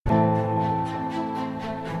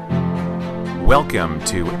Welcome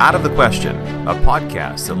to Out of the Question, a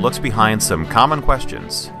podcast that looks behind some common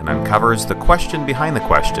questions and uncovers the question behind the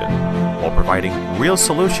question while providing real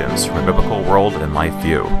solutions from a biblical world and life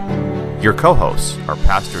view. Your co-hosts are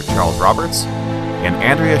Pastor Charles Roberts and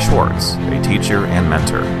Andrea Schwartz, a teacher and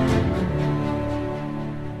mentor.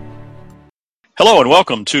 Hello and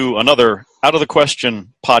welcome to another Out of the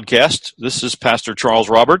Question podcast. This is Pastor Charles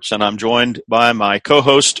Roberts and I'm joined by my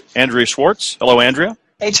co-host Andrea Schwartz. Hello, Andrea.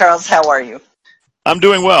 Hey, Charles. How are you? I'm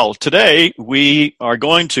doing well. Today we are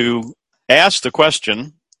going to ask the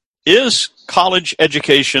question, is college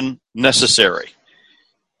education necessary?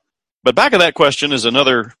 But back of that question is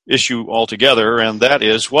another issue altogether, and that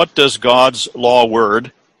is, what does God's law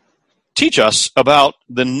word teach us about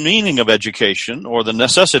the meaning of education or the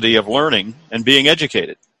necessity of learning and being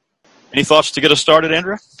educated? Any thoughts to get us started,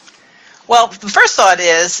 Andrea? Well, the first thought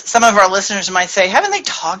is some of our listeners might say, haven't they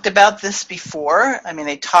talked about this before? I mean,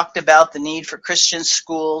 they talked about the need for Christian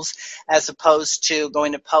schools as opposed to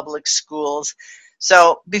going to public schools.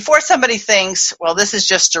 So before somebody thinks, well, this is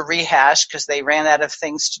just a rehash because they ran out of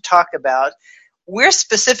things to talk about, we're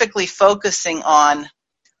specifically focusing on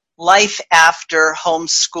life after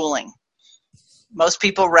homeschooling. Most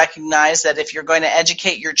people recognize that if you're going to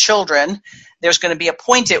educate your children, there's going to be a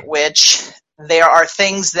point at which there are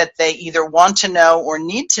things that they either want to know or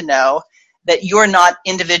need to know that you're not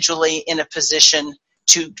individually in a position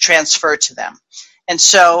to transfer to them. And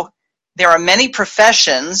so there are many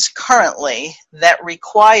professions currently that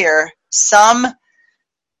require some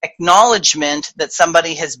acknowledgement that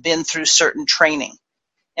somebody has been through certain training.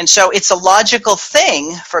 And so it's a logical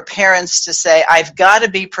thing for parents to say, I've got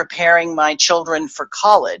to be preparing my children for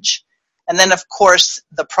college. And then, of course,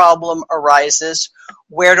 the problem arises,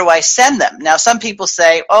 where do I send them? Now, some people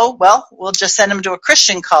say, oh, well, we'll just send them to a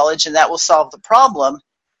Christian college and that will solve the problem.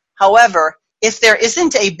 However, if there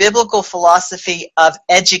isn't a biblical philosophy of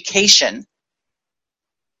education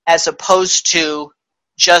as opposed to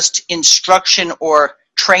just instruction or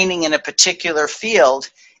training in a particular field,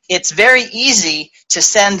 it's very easy to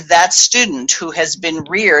send that student who has been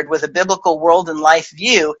reared with a biblical world and life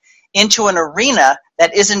view into an arena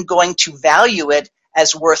that isn't going to value it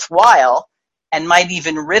as worthwhile and might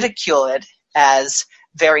even ridicule it as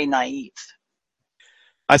very naive.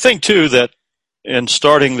 I think, too, that in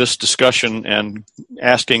starting this discussion and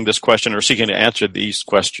asking this question or seeking to answer these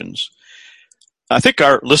questions, I think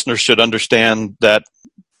our listeners should understand that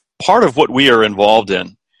part of what we are involved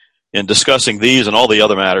in discussing these and all the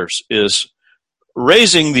other matters is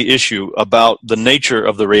raising the issue about the nature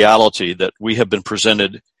of the reality that we have been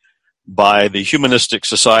presented by the humanistic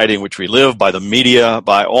society in which we live, by the media,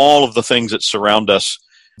 by all of the things that surround us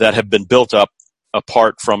that have been built up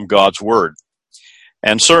apart from God's Word.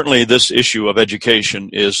 And certainly this issue of education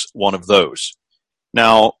is one of those.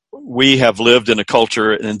 Now, we have lived in a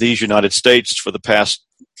culture in these United States for the past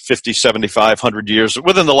 50, 75, 100 years,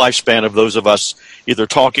 within the lifespan of those of us either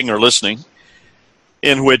talking or listening,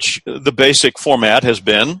 in which the basic format has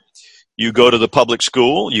been, you go to the public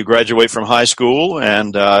school, you graduate from high school,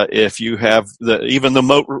 and if you have even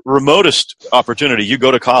the remotest opportunity, you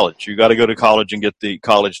go to college. You got to go to college and get the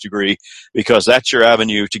college degree because that's your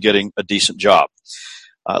avenue to getting a decent job.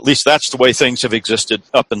 At least that's the way things have existed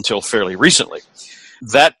up until fairly recently.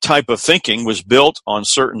 That type of thinking was built on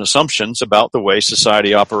certain assumptions about the way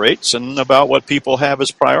society operates and about what people have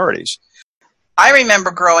as priorities. I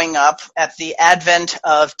remember growing up at the advent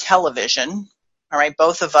of television. All right,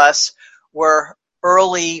 both of us were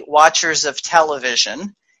early watchers of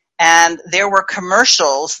television, and there were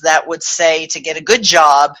commercials that would say to get a good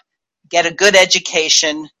job, get a good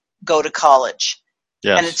education, go to college.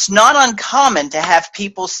 Yes. And it's not uncommon to have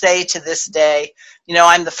people say to this day, you know,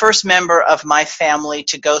 I'm the first member of my family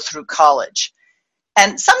to go through college.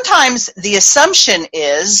 And sometimes the assumption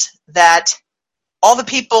is that all the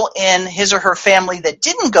people in his or her family that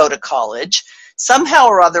didn't go to college somehow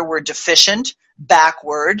or other were deficient,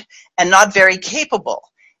 backward, and not very capable.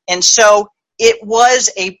 And so it was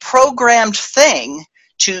a programmed thing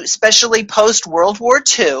to, especially post-World War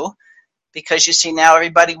II, because you see now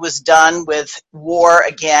everybody was done with war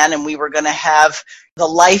again, and we were going to have the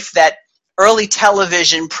life that early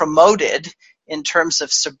television promoted in terms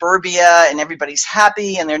of suburbia, and everybody's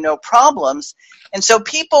happy and there are no problems. And so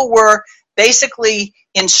people were basically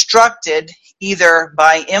instructed either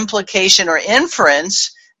by implication or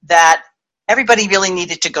inference that everybody really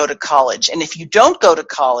needed to go to college. And if you don't go to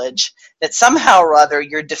college, that somehow or other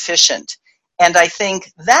you're deficient. And I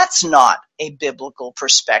think that's not a biblical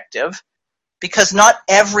perspective, because not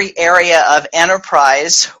every area of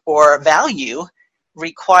enterprise or value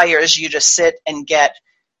requires you to sit and get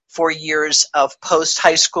 4 years of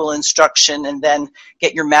post-high school instruction and then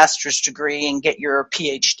get your master's degree and get your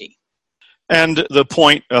PhD. And the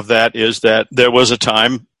point of that is that there was a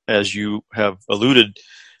time, as you have alluded,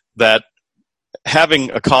 that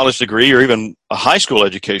having a college degree or even a high school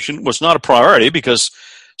education was not a priority because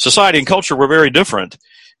society and culture were very different.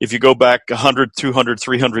 If you go back 100, 200,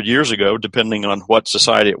 300 years ago, depending on what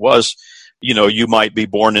society it was, you might be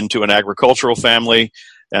born into an agricultural family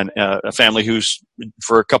and a family who's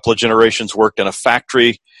for a couple of generations worked in a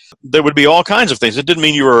factory. There would be all kinds of things. It didn't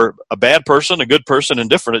mean you were a bad person, a good person,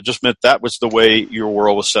 indifferent. It just meant that was the way your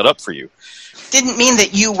world was set up for you. Didn't mean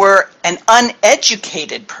that you were an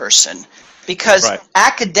uneducated person because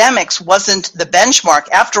academics wasn't the benchmark.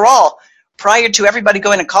 After all, prior to everybody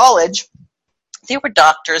going to college, there were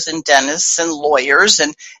doctors and dentists and lawyers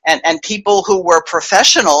and people who were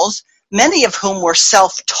professionals, many of whom were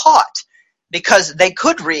self-taught because they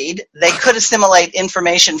could read, they could assimilate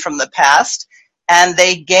information from the past, and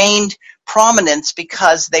they gained prominence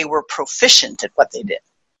because they were proficient at what they did.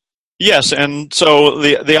 Yes, and so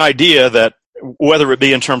the idea that whether it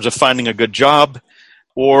be in terms of finding a good job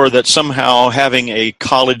or that somehow having a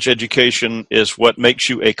college education is what makes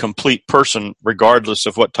you a complete person regardless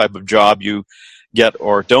of what type of job you get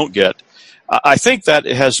or don't get, I think that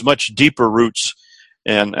it has much deeper roots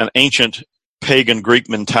in an ancient pagan Greek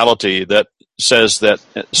mentality that says that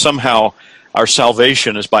somehow our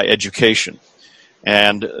salvation is by education.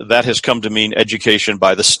 And that has come to mean education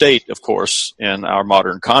by the state, of course, in our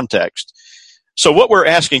modern context. So what we're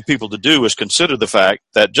asking people to do is consider the fact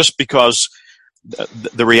that just because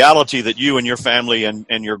the reality that you and your family and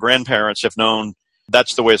your grandparents have known,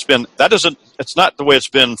 that's the way it's been, it's not the way it's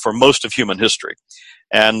been for most of human history.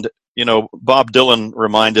 And, Bob Dylan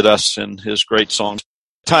reminded us in his great song,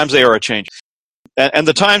 times they are a change. And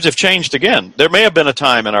the times have changed again. There may have been a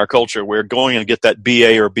time in our culture where going and get that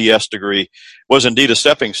BA or BS degree was indeed a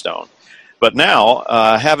stepping stone. But now,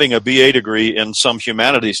 having a BA degree in some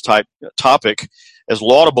humanities type topic, as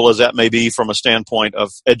laudable as that may be from a standpoint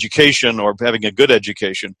of education or having a good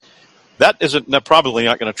education, that probably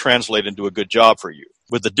not going to translate into a good job for you.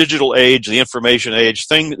 With the digital age, the information age,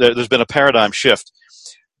 there's been a paradigm shift.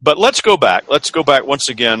 But let's go back. Let's go back once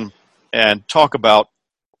again and talk about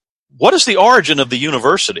what is the origin of the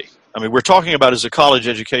university? I mean, we're talking about is a college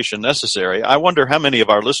education necessary. I wonder how many of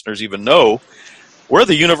our listeners even know where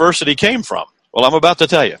the university came from. Well, I'm about to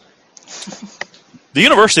tell you. The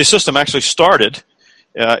university system actually started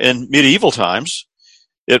in medieval times.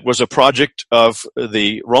 It was a project of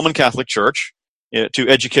the Roman Catholic Church to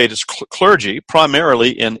educate its clergy,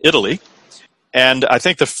 primarily in Italy. And I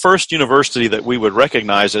think the first university that we would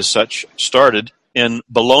recognize as such started in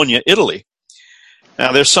Bologna, Italy.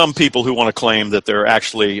 Now, there's some people who want to claim that they're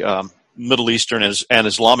actually Middle Eastern and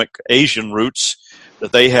Islamic Asian roots,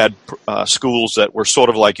 that they had schools that were sort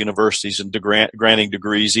of like universities and granting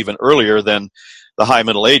degrees even earlier than the High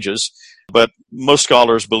Middle Ages. But most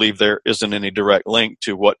scholars believe there isn't any direct link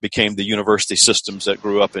to what became the university systems that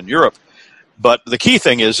grew up in Europe. But the key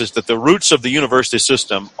thing is that the roots of the university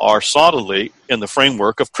system are solidly in the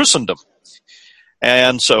framework of Christendom.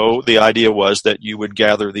 And so the idea was that you would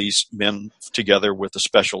gather these men together with a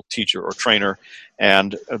special teacher or trainer,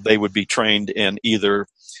 and they would be trained in either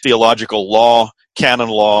theological law, canon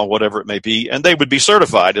law, whatever it may be, and they would be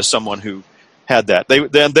certified as someone who had that.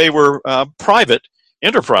 They were private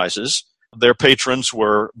enterprises. Their patrons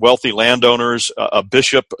were wealthy landowners, a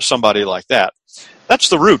bishop, somebody like that. That's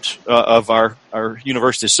the root of our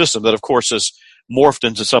university system that, of course, has morphed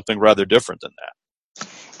into something rather different than that.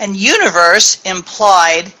 And universe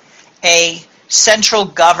implied a central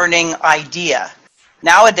governing idea.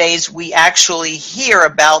 Nowadays, we actually hear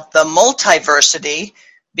about the multiversity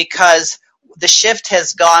because the shift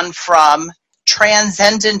has gone from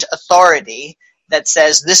transcendent authority that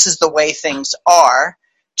says this is the way things are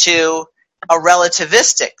to a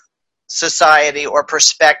relativistic society or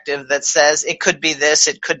perspective that says it could be this,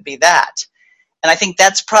 it could be that. And I think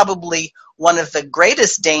that's probably one of the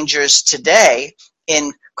greatest dangers today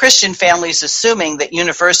in Christian families assuming that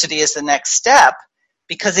university is the next step,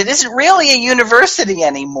 because it isn't really a university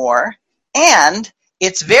anymore, and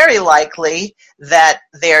it's very likely that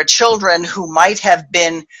their children who might have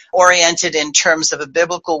been oriented in terms of a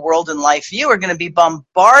biblical world and life view are going to be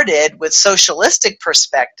bombarded with socialistic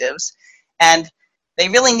perspectives, and they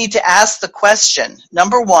really need to ask the question,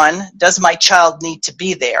 number one, does my child need to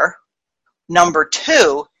be there? Number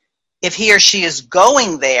two, if he or she is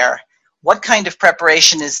going there, what kind of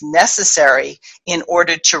preparation is necessary in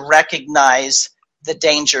order to recognize the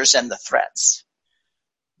dangers and the threats?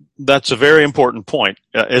 That's a very important point.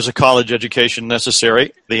 Is a college education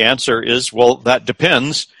necessary? The answer is, well, that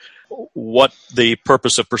depends what the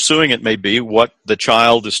purpose of pursuing it may be, what the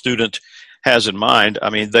child, the student has in mind. I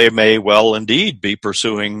mean, they may well indeed be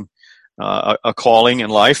pursuing a calling in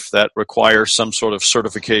life that requires some sort of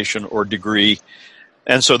certification or degree.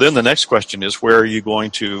 And so then the next question is, where are you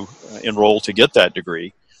going to enroll to get that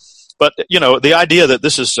degree? But, the idea that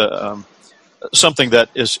this is something that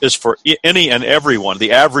is for any and everyone,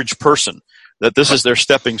 the average person, that this is their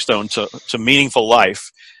stepping stone to meaningful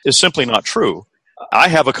life is simply not true. I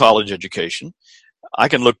have a college education. I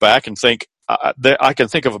can look back and think, I can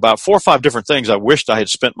think of about 4 or 5 different things I wished I had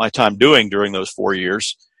spent my time doing during those 4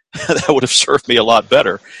 years that would have served me a lot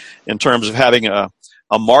better in terms of having a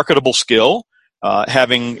marketable skill,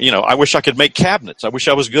 I wish I could make cabinets. I wish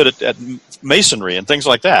I was good at masonry and things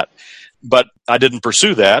like that. But I didn't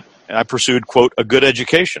pursue that. I pursued, quote, a good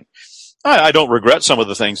education. I don't regret some of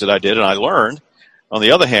the things that I did and I learned. On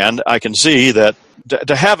the other hand, I can see that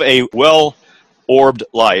to have a well-orbed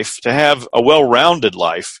life, to have a well-rounded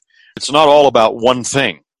life, it's not all about one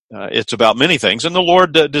thing. It's about many things. And the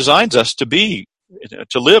Lord designs us to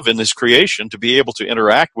live in this creation, to be able to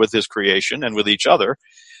interact with His creation and with each other.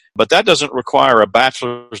 But that doesn't require a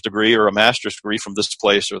bachelor's degree or a master's degree from this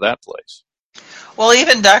place or that place. Well,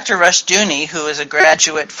 even Dr. Rushdoony, who is a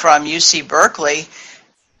graduate from UC Berkeley,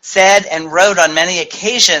 said and wrote on many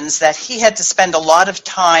occasions that he had to spend a lot of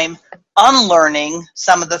time unlearning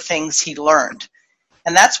some of the things he learned.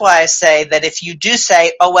 And that's why I say that if you do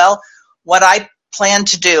say, oh, well, what I plan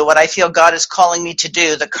to do, what I feel God is calling me to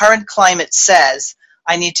do, the current climate says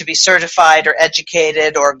I need to be certified or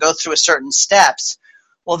educated or go through certain steps,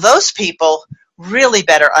 well, those people really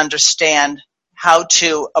better understand how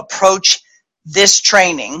to approach this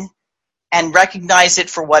training and recognize it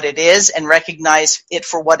for what it is and recognize it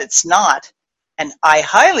for what it's not. And I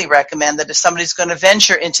highly recommend that if somebody's going to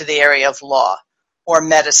venture into the area of law or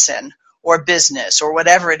medicine or business or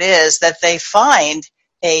whatever it is, that they find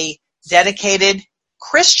a dedicated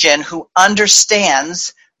Christian who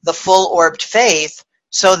understands the full-orbed faith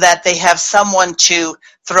so that they have someone to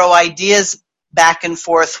throw ideas back and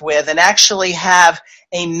forth with and actually have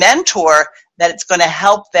a mentor that it's going to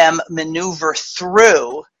help them maneuver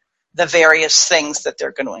through the various things that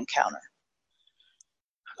they're going to encounter.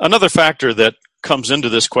 Another factor that comes into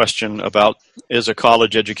this question about is a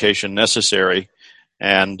college education necessary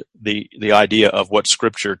and the idea of what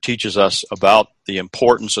Scripture teaches us about the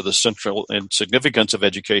importance of the central and significance of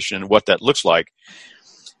education and what that looks like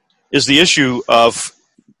is the issue of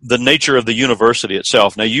the nature of the university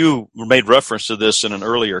itself. Now, you made reference to this in an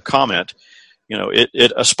earlier comment.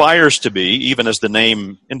 It aspires to be, even as the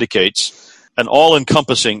name indicates, an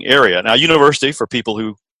all-encompassing area. Now, university, for people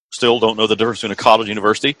who still don't know the difference between a college and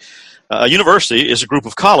university, a university is a group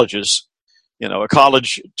of colleges. A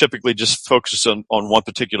college typically just focuses on one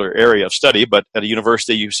particular area of study, but at a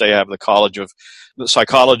university, you say, have the College of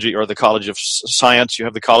Psychology or the College of Science, you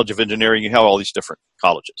have the College of Engineering, you have all these different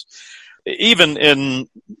colleges. Even in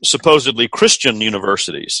supposedly Christian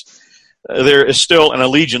universities, there is still an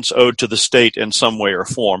allegiance owed to the state in some way or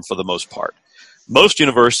form for the most part. Most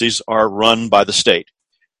universities are run by the state,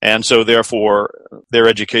 and so therefore their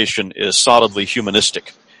education is solidly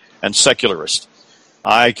humanistic and secularist.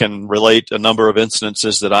 I can relate a number of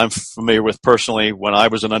instances that I'm familiar with personally. When I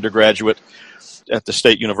was an undergraduate at the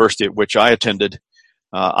state university at which I attended,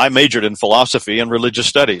 I majored in philosophy and religious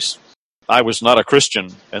studies. I was not a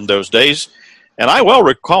Christian in those days, and I well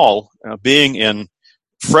recall being in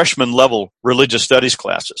freshman-level religious studies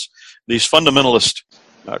classes. These fundamentalist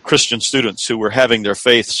Christian students who were having their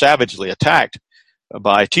faith savagely attacked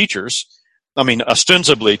by teachers. I mean,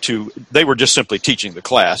 ostensibly they were just simply teaching the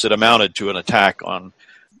class. It amounted to an attack on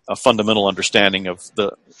a fundamental understanding of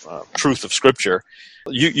the truth of Scripture.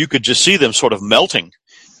 You could just see them sort of melting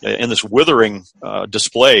in this withering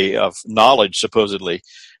display of knowledge, supposedly,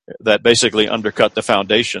 that basically undercut the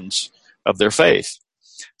foundations of their faith.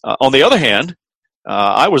 On the other hand,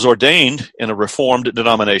 I was ordained in a Reformed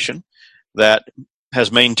denomination that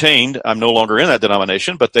has maintained, I'm no longer in that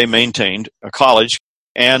denomination, but they maintained a college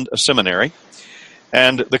and a seminary.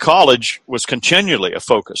 And the college was continually a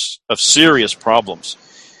focus of serious problems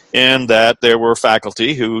in that there were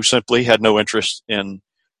faculty who simply had no interest in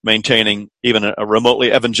maintaining even a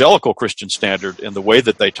remotely evangelical Christian standard in the way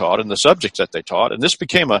that they taught and the subjects that they taught. And this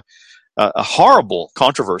became a horrible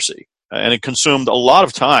controversy, and it consumed a lot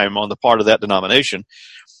of time on the part of that denomination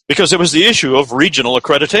because it was the issue of regional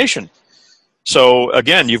accreditation. So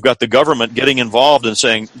again, you've got the government getting involved and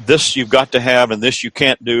saying, this you've got to have and this you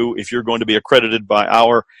can't do if you're going to be accredited by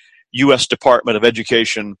our U.S. Department of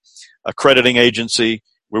Education accrediting agency.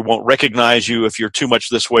 We won't recognize you if you're too much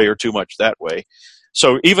this way or too much that way.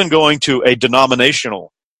 So even going to a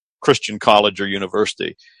denominational Christian college or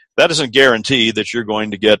university, that doesn't guarantee that you're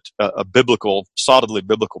going to get a biblical, solidly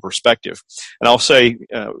biblical perspective. And I'll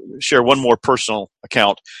share one more personal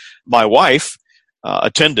account. My wife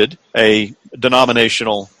attended a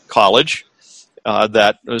denominational college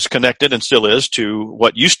that was connected and still is to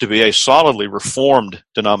what used to be a solidly Reformed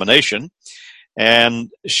denomination. And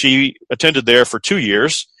she attended there for 2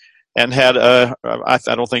 years and had I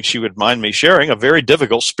don't think she would mind me sharing, a very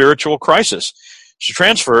difficult spiritual crisis. She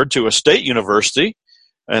transferred to a state university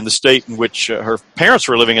in the state in which her parents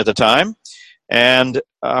were living at the time, and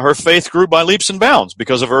her faith grew by leaps and bounds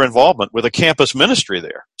because of her involvement with a campus ministry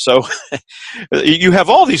there. So you have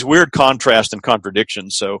all these weird contrasts and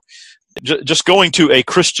contradictions. So just going to a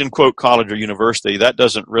Christian, quote, college or university, that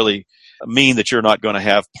doesn't really mean that you're not going to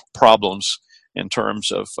have problems in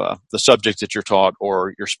terms of the subjects that you're taught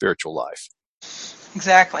or your spiritual life.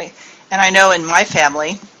 Exactly. And I know in my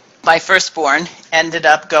family, my firstborn ended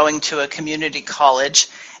up going to a community college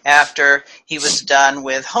after he was done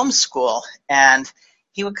with homeschool. And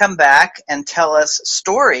he would come back and tell us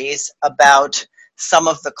stories about some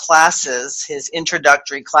of the classes, his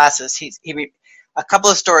introductory classes. A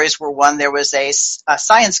couple of stories were one, there was a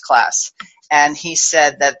science class, and he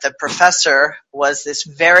said that the professor was this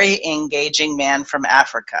very engaging man from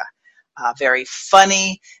Africa, very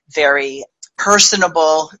funny, very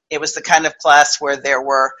personable. It was the kind of class where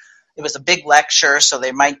it was a big lecture, so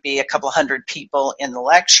there might be a couple hundred people in the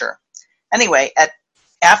lecture. Anyway,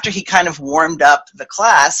 after he kind of warmed up the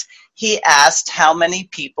class, he asked how many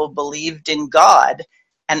people believed in God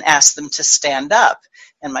and asked them to stand up.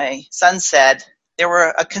 And my son said there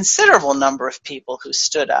were a considerable number of people who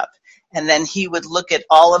stood up. And then he would look at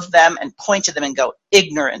all of them and point to them and go,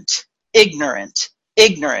 ignorant, ignorant,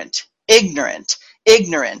 ignorant, ignorant,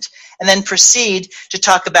 ignorant, and then proceed to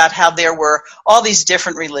talk about how there were all these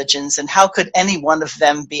different religions and how could any one of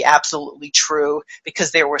them be absolutely true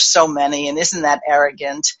because there were so many, and isn't that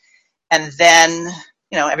arrogant? And then,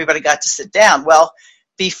 everybody got to sit down. Well,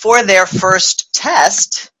 before their first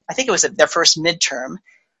test, I think it was their first midterm,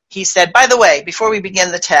 he said, by the way, before we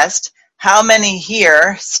begin the test, how many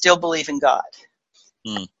here still believe in God?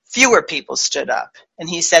 Fewer people stood up. And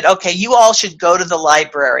he said, okay, you all should go to the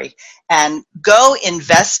library and go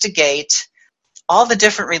investigate all the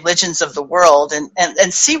different religions of the world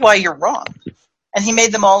and see why you're wrong. And he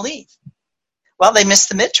made them all leave. Well, they missed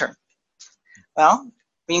the midterm. Well,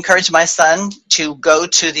 we encouraged my son to go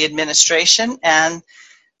to the administration, and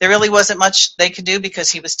there really wasn't much they could do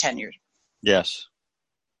because he was tenured. Yes.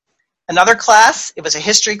 Another class, it was a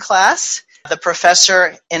history class. The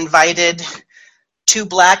professor invited 2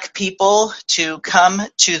 black people to come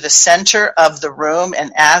to the center of the room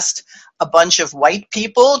and asked a bunch of white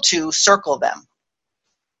people to circle them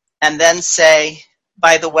and then say,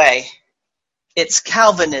 by the way, it's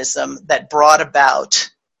Calvinism that brought about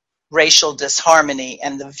racial disharmony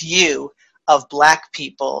and the view of black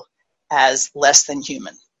people as less than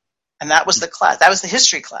human. And that was the class. That was the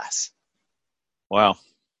history class. Wow.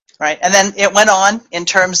 Right. And then it went on in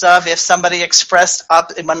terms of if somebody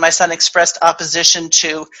when my son expressed opposition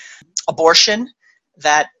to abortion,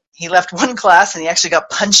 that he left one class and he actually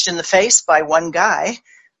got punched in the face by one guy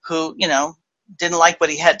who, didn't like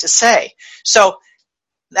what he had to say. So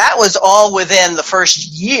that was all within the first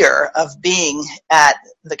year of being at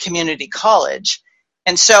the community college.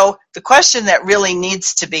 And so the question that really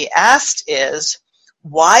needs to be asked is,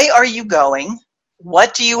 why are you going?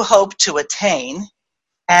 What do you hope to attain?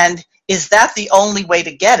 And is that the only way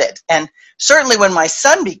to get it? And certainly when my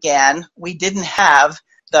son began, we didn't have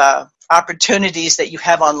the opportunities that you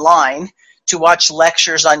have online to watch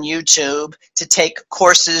lectures on YouTube, to take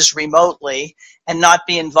courses remotely, and not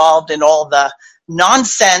be involved in all the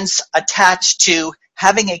nonsense attached to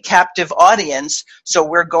having a captive audience, so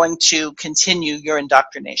we're going to continue your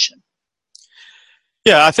indoctrination.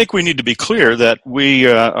 Yeah, I think we need to be clear that we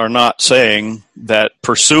are not saying that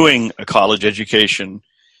pursuing a college education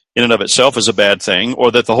in and of itself is a bad thing,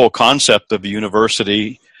 or that the whole concept of a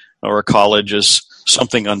university or a college is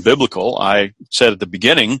something unbiblical. I said at the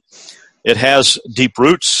beginning, it has deep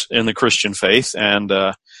roots in the Christian faith and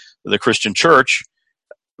the Christian church,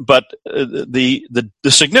 but the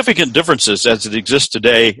significant differences as it exists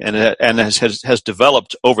today and has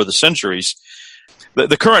developed over the centuries,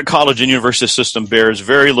 the current college and university system bears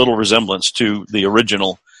very little resemblance to the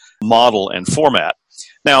original model and format.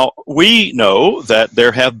 Now, we know that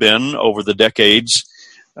there have been, over the decades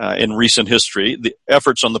in recent history, the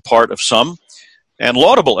efforts on the part of some, and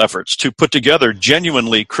laudable efforts, to put together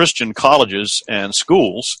genuinely Christian colleges and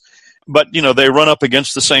schools. But, they run up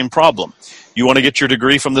against the same problem. You want to get your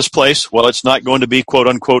degree from this place? Well, it's not going to be, quote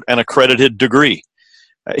unquote, an accredited degree.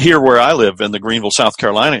 Here where I live in the Greenville, South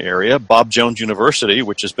Carolina area, Bob Jones University,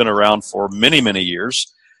 which has been around for many, many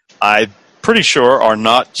years, I'm pretty sure are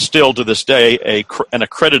not still to this day an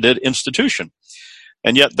accredited institution.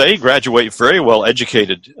 And yet they graduate very well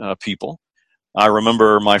educated people. I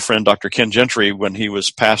remember my friend Dr. Ken Gentry, when he was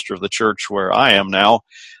pastor of the church where I am now,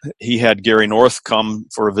 he had Gary North come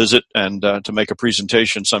for a visit and to make a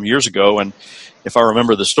presentation some years ago. And if I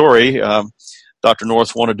remember the story, Dr.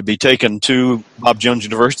 North wanted to be taken to Bob Jones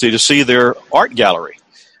University to see their art gallery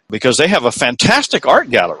because they have a fantastic art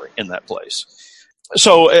gallery in that place.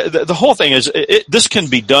 So the whole thing is, this can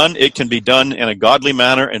be done. It can be done in a godly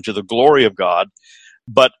manner and to the glory of God.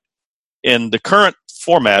 But in the current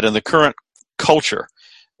format, in the current culture,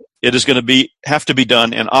 it is going to have to be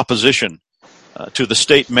done in opposition to the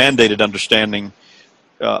state-mandated understanding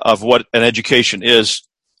of what an education is,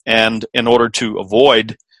 and in order to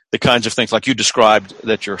avoid the kinds of things like you described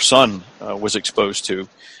that your son was exposed to.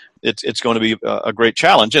 It's going to be a great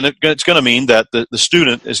challenge, and it's going to mean that the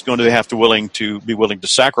student is going to have to be willing to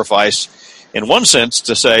sacrifice, in one sense,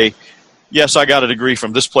 to say, yes, I got a degree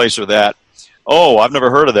from this place or that. Oh, I've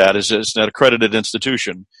never heard of that. It's an accredited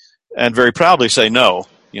institution, and very proudly say, no,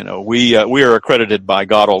 we are accredited by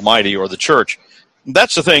God Almighty or the church.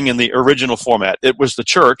 That's the thing in the original format. It was the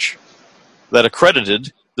church that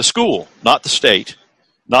accredited the school, not the state,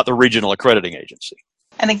 not the regional accrediting agency.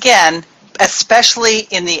 And again, especially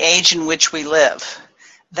in the age in which we live,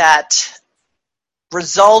 that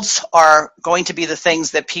results are going to be the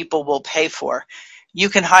things that people will pay for. You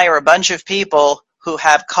can hire a bunch of people who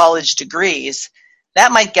have college degrees.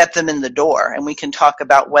 That might get them in the door, and we can talk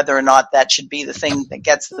about whether or not that should be the thing that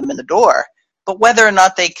gets them in the door. But whether or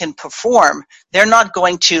not they can perform, they're not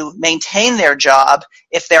going to maintain their job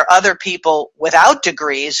if there are other people without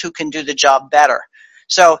degrees who can do the job better.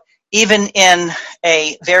 So even in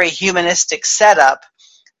a very humanistic setup,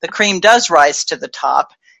 the cream does rise to the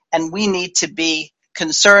top, and we need to be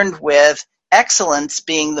concerned with excellence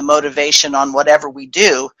being the motivation on whatever we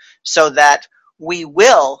do, so that we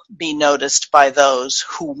will be noticed by those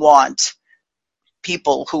who want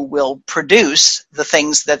people who will produce the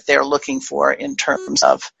things that they're looking for in terms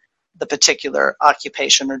of the particular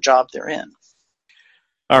occupation or job they're in.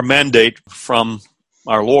 Our mandate from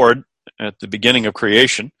our Lord at the beginning of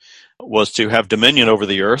creation was to have dominion over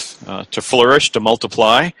the earth, to flourish, to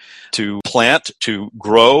multiply, to plant, to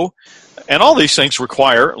grow. And all these things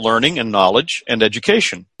require learning and knowledge and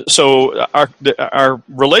education. So our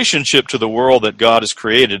relationship to the world that God has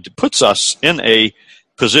created puts us in a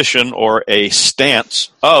position or a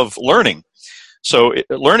stance of learning. So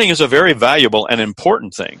learning is a very valuable and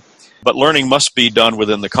important thing, but learning must be done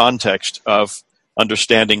within the context of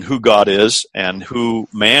understanding who God is and who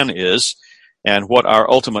man is and what our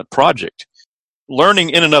ultimate project.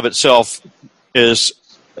 Learning in and of itself is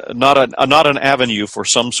not an avenue for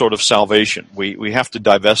some sort of salvation. We have to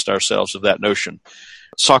divest ourselves of that notion.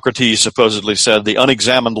 Socrates supposedly said, the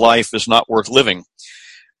unexamined life is not worth living.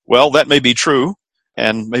 Well, that may be true,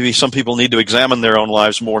 and maybe some people need to examine their own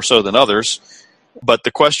lives more so than others. But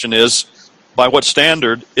the question is, by what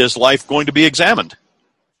standard is life going to be examined?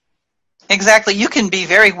 Exactly. You can be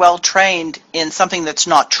very well trained in something that's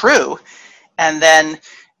not true, and then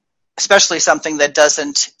especially something that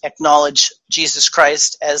doesn't acknowledge Jesus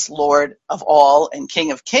Christ as Lord of all and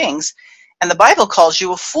King of kings, and the Bible calls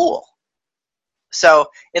you a fool. So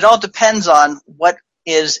it all depends on what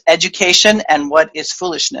is education and what is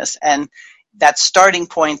foolishness, and that starting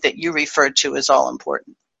point that you referred to is all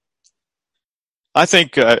important. I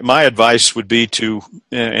think my advice would be to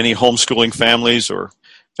any homeschooling families or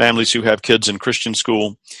families who have kids in Christian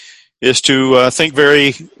school is to think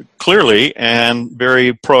very clearly and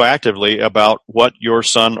very proactively about what your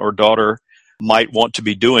son or daughter might want to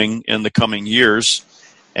be doing in the coming years,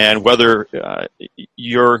 and whether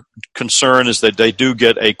your concern is that they do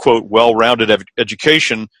get a, quote, well-rounded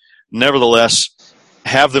education, nevertheless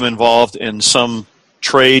have them involved in some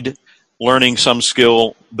trade, learning some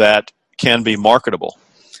skill that can be marketable,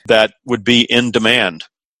 that would be in demand,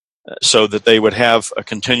 so that they would have a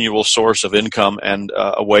continual source of income and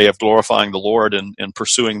a way of glorifying the Lord in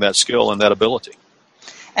pursuing that skill and that ability.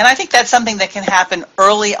 And I think that's something that can happen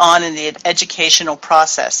early on in the educational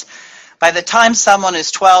process. By the time someone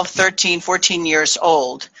is 12, 13, 14 years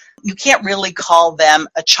old, you can't really call them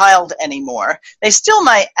a child anymore. They still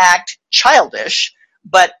might act childish,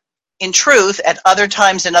 but in truth, at other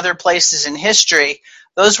times and other places in history,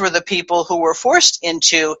 those were the people who were forced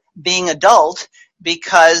into being adult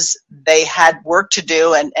because they had work to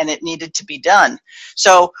do and it needed to be done.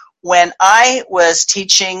 So when I was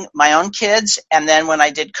teaching my own kids, and then when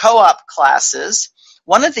I did co-op classes,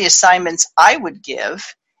 one of the assignments I would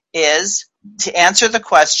give is to answer the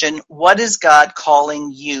question, what is God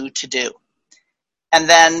calling you to do? And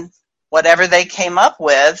then whatever they came up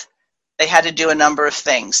with, they had to do a number of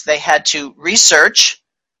things. They had to research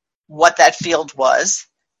what that field was.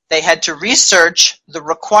 They had to research the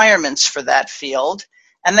requirements for that field.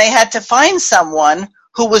 And they had to find someone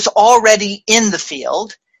who was already in the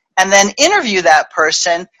field and then interview that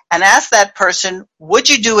person and ask that person, would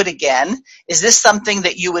you do it again? Is this something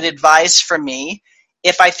that you would advise for me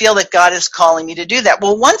if I feel that God is calling me to do that?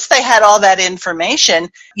 Well, once they had all that information,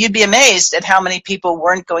 you'd be amazed at how many people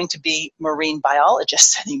weren't going to be marine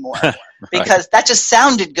biologists anymore. Right. Because that just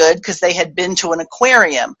sounded good because they had been to an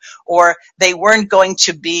aquarium, or they weren't going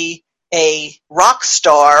to be a rock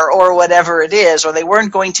star or whatever it is, or they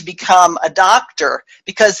weren't going to become a doctor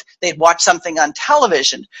because they'd watched something on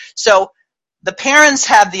television. So the parents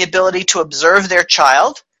have the ability to observe their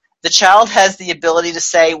child. The child has the ability to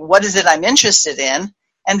say, what is it I'm interested in?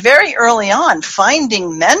 And very early on,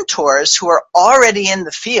 finding mentors who are already in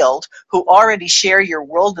the field, who already share your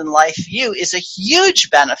world and life view, is a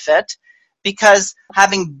huge benefit, because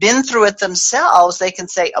having been through it themselves, they can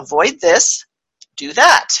say, avoid this, do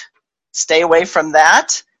that. Stay away from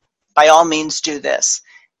that. By all means, do this.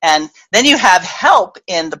 And then you have help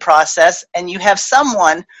in the process, and you have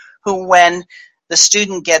someone who, when the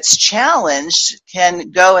student gets challenged,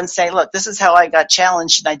 can go and say, look, this is how I got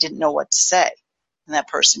challenged and I didn't know what to say. And that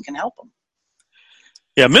person can help them.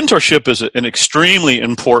 Yeah, mentorship is an extremely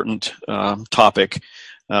important topic,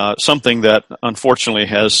 something that unfortunately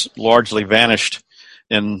has largely vanished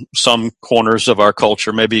in some corners of our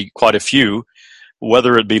culture, maybe quite a few,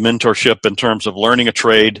 whether it be mentorship in terms of learning a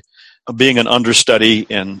trade, being an understudy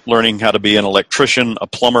and learning how to be an electrician, a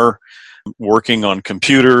plumber, working on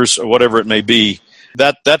computers, or whatever it may be.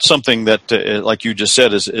 That's something that, like you just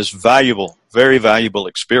said, is valuable, very valuable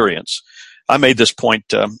experience. I made this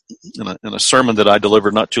point in a sermon that I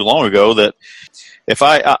delivered not too long ago, that if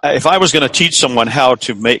I was going to teach someone how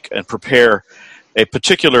to make and prepare a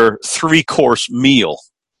particular 3-course meal,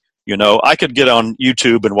 I could get on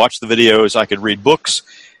YouTube and watch the videos, I could read books,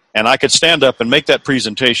 and I could stand up and make that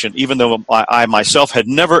presentation even though I myself had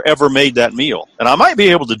never, ever made that meal. And I might be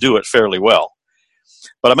able to do it fairly well.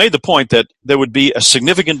 But I made the point that there would be a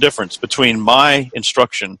significant difference between my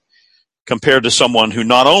instruction compared to someone who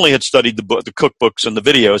not only had studied the cookbooks and the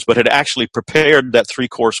videos, but had actually prepared that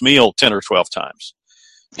 3-course meal 10 or 12 times.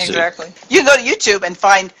 Exactly. You can go to YouTube and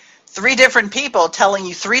find 3 different people telling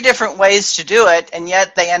you 3 different ways to do it, and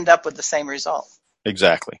yet they end up with the same result.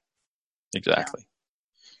 Exactly. Yeah.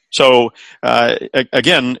 So,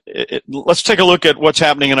 again, let's take a look at what's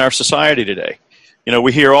happening in our society today.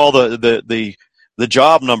 We hear all the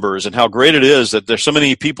job numbers and how great it is that there's so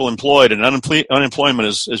many people employed and unemployment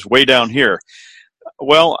is way down here.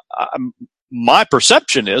 Well, my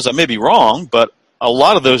perception is, I may be wrong, but a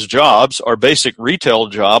lot of those jobs are basic retail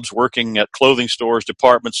jobs, working at clothing stores,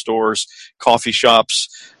 department stores, coffee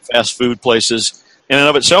shops, fast food places. In and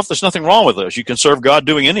of itself, there's nothing wrong with those. You can serve God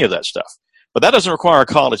doing any of that stuff. But that doesn't require a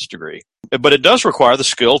college degree. But it does require the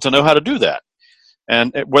skill to know how to do that.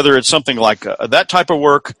 And whether it's something like that type of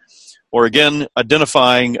work, or again,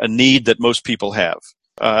 identifying a need that most people have.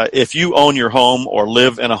 If you own your home or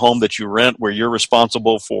live in a home that you rent where you're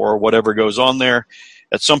responsible for whatever goes on there,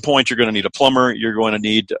 at some point you're going to need a plumber, you're going to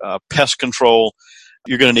need pest control,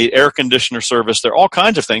 you're going to need air conditioner service. There are all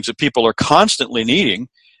kinds of things that people are constantly needing,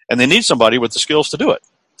 and they need somebody with the skills to do it.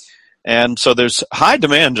 And so there's high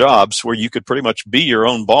demand jobs where you could pretty much be your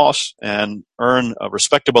own boss and earn a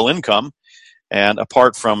respectable income. And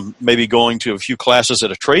apart from maybe going to a few classes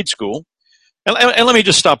at a trade school, and let me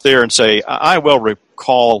just stop there and say, I well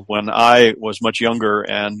recall when I was much younger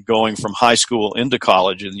and going from high school into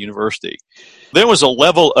college and university, there was a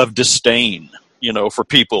level of disdain, for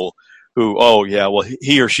people who, oh yeah, well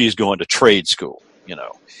he or she's going to trade school,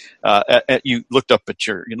 you look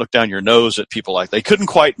down your nose at people like they couldn't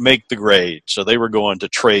quite make the grade, so they were going to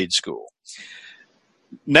trade school.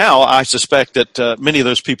 Now, I suspect that many of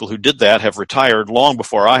those people who did that have retired long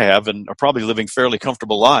before I have and are probably living fairly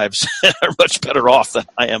comfortable lives and are much better off than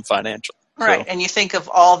I am financially. Right, so. And you think of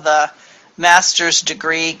all the master's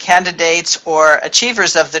degree candidates or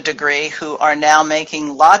achievers of the degree who are now making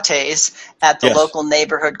lattes at the local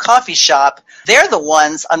neighborhood coffee shop. They're the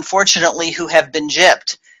ones, unfortunately, who have been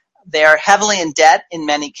gypped. They're heavily in debt in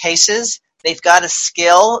many cases. They've got a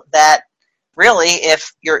skill that really,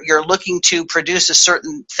 if you're looking to produce a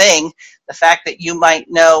certain thing, the fact that you might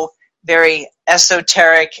know very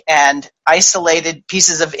esoteric and isolated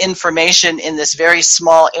pieces of information in this very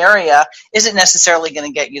small area isn't necessarily going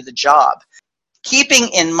to get you the job. Keeping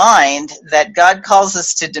in mind that God calls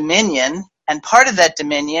us to dominion, and part of that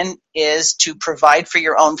dominion is to provide for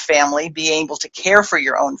your own family, be able to care for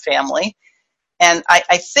your own family. And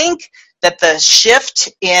I think that the shift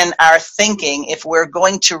in our thinking, if we're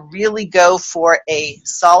going to really go for a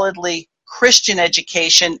solidly Christian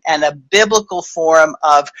education and a biblical form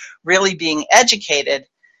of really being educated,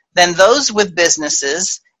 then those with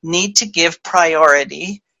businesses need to give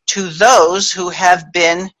priority to those who have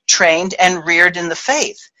been trained and reared in the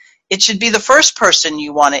faith. It should be the first person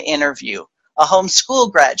you want to interview, a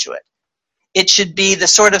homeschool graduate. It should be the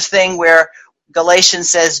sort of thing where Galatians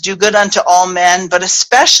says, do good unto all men, but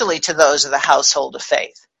especially to those of the household of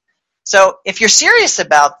faith. So if you're serious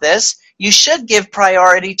about this, you should give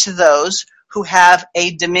priority to those who have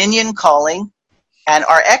a dominion calling and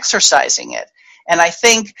are exercising it. And I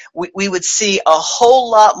think we would see a whole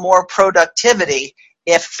lot more productivity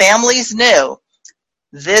if families knew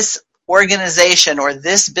this organization or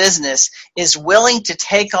this business is willing to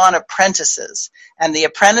take on apprentices. And the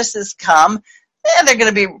apprentices come, and they're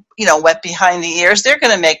going to be, wet behind the ears. They're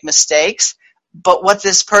going to make mistakes. But what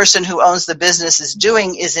this person who owns the business is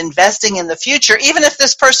doing is investing in the future, even if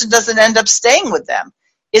this person doesn't end up staying with them.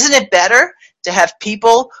 Isn't it better to have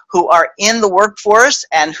people who are in the workforce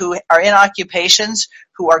and who are in occupations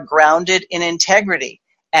who are grounded in integrity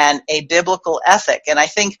and a biblical ethic? And I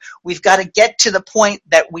think we've got to get to the point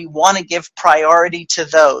that we want to give priority to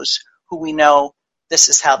those who we know this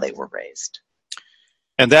is how they were raised.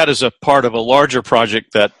 And that is a part of a larger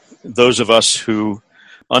project that those of us who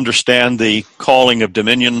understand the calling of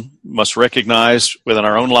dominion must recognize within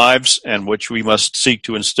our own lives, and which we must seek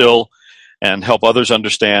to instill and help others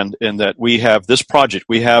understand, in that we have this project,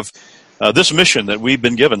 we have this mission that we've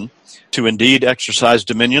been given to indeed exercise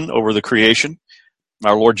dominion over the creation.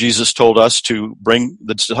 Our Lord Jesus told us to bring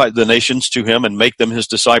the nations to him and make them his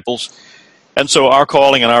disciples. And so our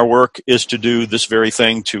calling and our work is to do this very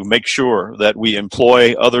thing, to make sure that we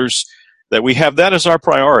employ others, that we have that as our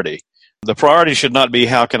priority. The priority should not be,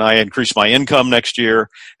 how can I increase my income next year?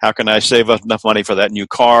 How can I save enough money for that new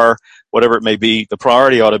car? Whatever it may be, the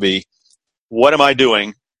priority ought to be, what am I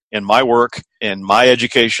doing in my work, in my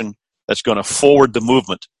education, that's going to forward the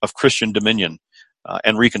movement of Christian dominion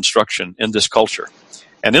and reconstruction in this culture?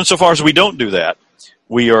 And insofar as we don't do that,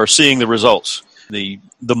 we are seeing the results. The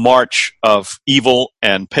march of evil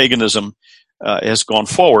and paganism has gone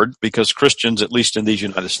forward because Christians, at least in these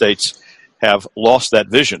United States, have lost that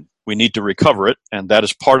vision. We need to recover it, and that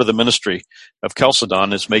is part of the ministry of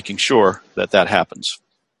Chalcedon, is making sure that that happens.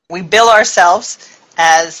 We bill ourselves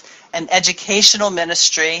as an educational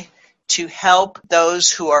ministry to help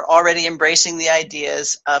those who are already embracing the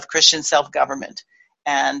ideas of Christian self-government.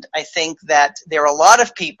 And I think that there are a lot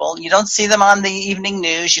of people, you don't see them on the evening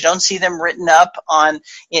news, you don't see them written up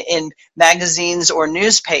in magazines or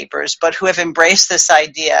newspapers, but who have embraced this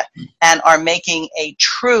idea and are making a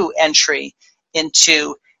true entry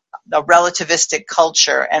into a relativistic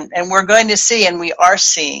culture. And we're going to see, and we are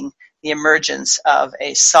seeing, the emergence of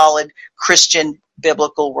a solid Christian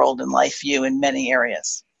biblical world and life view in many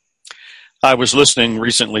areas. I was listening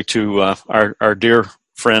recently to our dear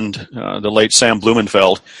friend, the late Sam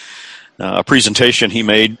Blumenfeld, a presentation he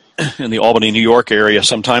made in the Albany, New York area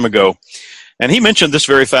some time ago. And he mentioned this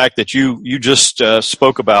very fact that you just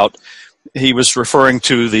spoke about. He was referring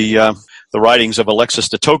to the writings of Alexis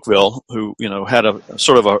de Tocqueville, who had a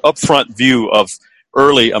sort of an upfront view of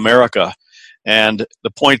early America. And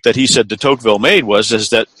the point that he said de Tocqueville made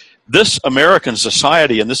is that this American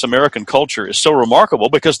society and this American culture is so remarkable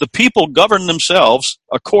because the people govern themselves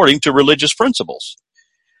according to religious principles.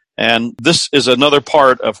 And this is another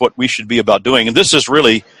part of what we should be about doing. And this is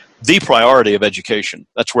really the priority of education.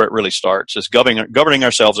 That's where it really starts, is governing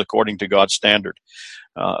ourselves according to God's standard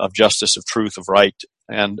of justice, of truth, of right,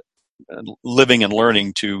 and living and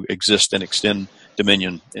learning to exist and extend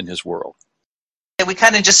dominion in his world. We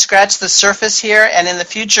kind of just scratched the surface here, and in the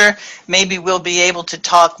future, maybe we'll be able to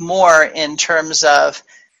talk more in terms of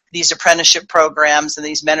these apprenticeship programs and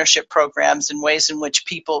these mentorship programs and ways in which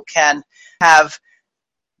people can have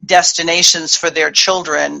destinations for their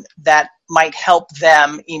children that might help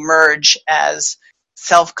them emerge as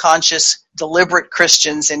self-conscious, deliberate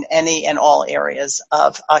Christians in any and all areas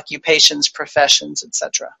of occupations, professions,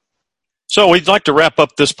 etc. So we'd like to wrap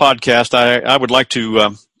up this podcast. I would like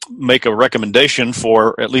to make a recommendation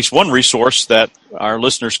for at least one resource that our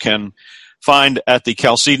listeners can find at the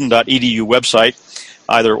chalcedon.edu website.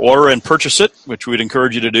 Either order and purchase it, which we'd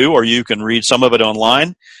encourage you to do, or you can read some of it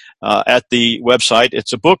online. at the website.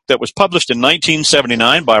 It's a book that was published in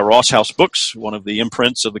 1979 by Ross House Books, one of the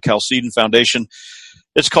imprints of the Chalcedon Foundation.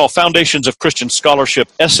 It's called Foundations of Christian Scholarship,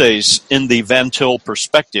 Essays in the Van Til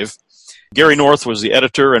Perspective. Gary North was the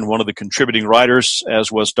editor and one of the contributing writers,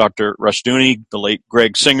 as was Dr. Rushdoony, the late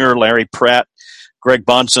Greg Singer, Larry Pratt, Greg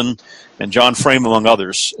Bonson, and John Frame, among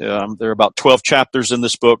others. There are about 12 chapters in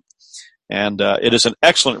this book, and it is an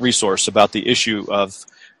excellent resource about the issue of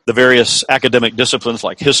the various academic disciplines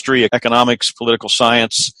like history, economics, political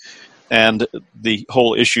science, and the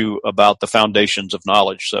whole issue about the foundations of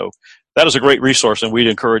knowledge. So that is a great resource, and we'd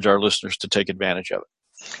encourage our listeners to take advantage of it.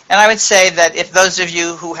 And I would say that if those of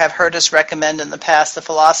you who have heard us recommend in the past the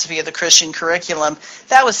Philosophy of the Christian Curriculum,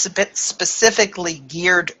 that was a bit specifically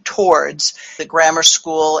geared towards the grammar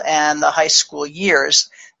school and the high school years.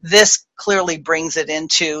 This clearly brings it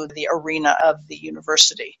into the arena of the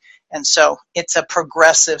university. And so it's a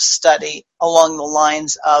progressive study along the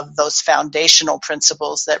lines of those foundational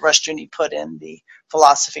principles that Rushdoony put in the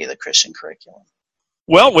Philosophy of the Christian Curriculum.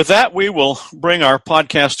 Well, with that, we will bring our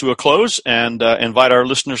podcast to a close and invite our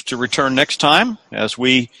listeners to return next time as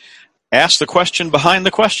we ask the question behind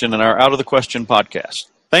the question in our Out of the Question podcast.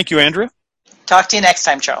 Thank you, Andrea. Talk to you next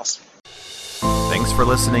time, Charles. Thanks for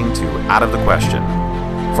listening to Out of the Question.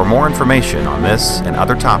 For more information on this and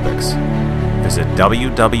other topics, visit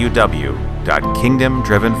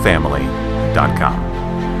www.kingdomdrivenfamily.com.